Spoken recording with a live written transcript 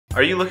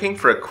Are you looking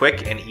for a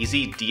quick and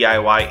easy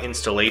DIY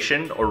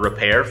installation or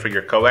repair for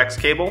your Coax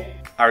cable?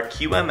 Our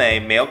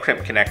QMA Male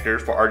Crimp connector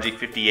for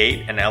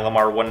RG58 and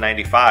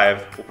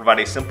LMR-195 will provide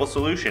a simple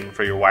solution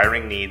for your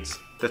wiring needs.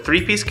 The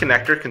three-piece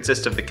connector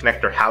consists of the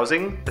connector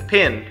housing, the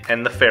pin,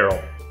 and the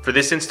ferrule. For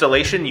this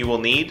installation you will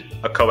need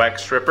a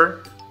Coax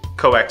stripper,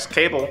 Coax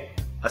cable,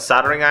 a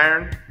soldering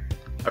iron,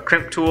 a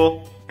crimp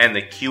tool, and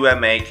the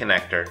QMA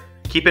connector.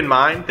 Keep in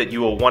mind that you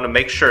will want to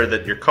make sure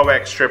that your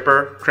Coax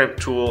stripper, crimp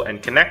tool,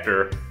 and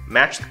connector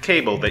match the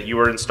cable that you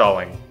are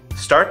installing.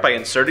 Start by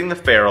inserting the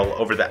ferrule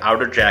over the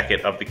outer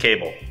jacket of the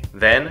cable.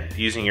 Then,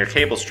 using your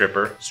cable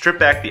stripper, strip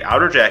back the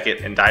outer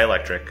jacket and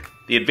dielectric.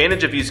 The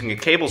advantage of using a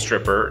cable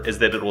stripper is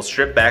that it will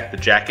strip back the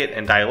jacket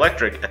and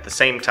dielectric at the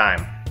same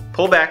time.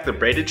 Pull back the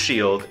braided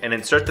shield and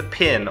insert the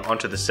pin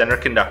onto the center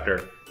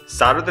conductor.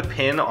 Solder the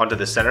pin onto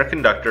the center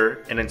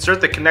conductor and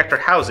insert the connector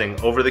housing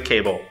over the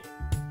cable.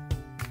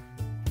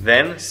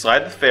 Then,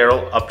 slide the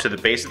ferrule up to the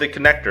base of the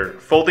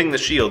connector, folding the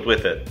shield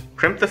with it.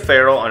 Crimp the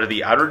ferrule onto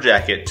the outer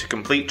jacket to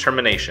complete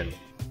termination.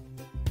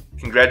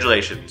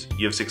 Congratulations,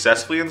 you have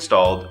successfully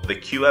installed the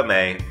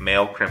QMA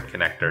Male Crimp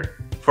connector.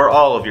 For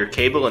all of your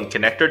cable and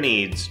connector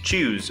needs,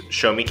 choose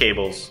Show Me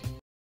Cables.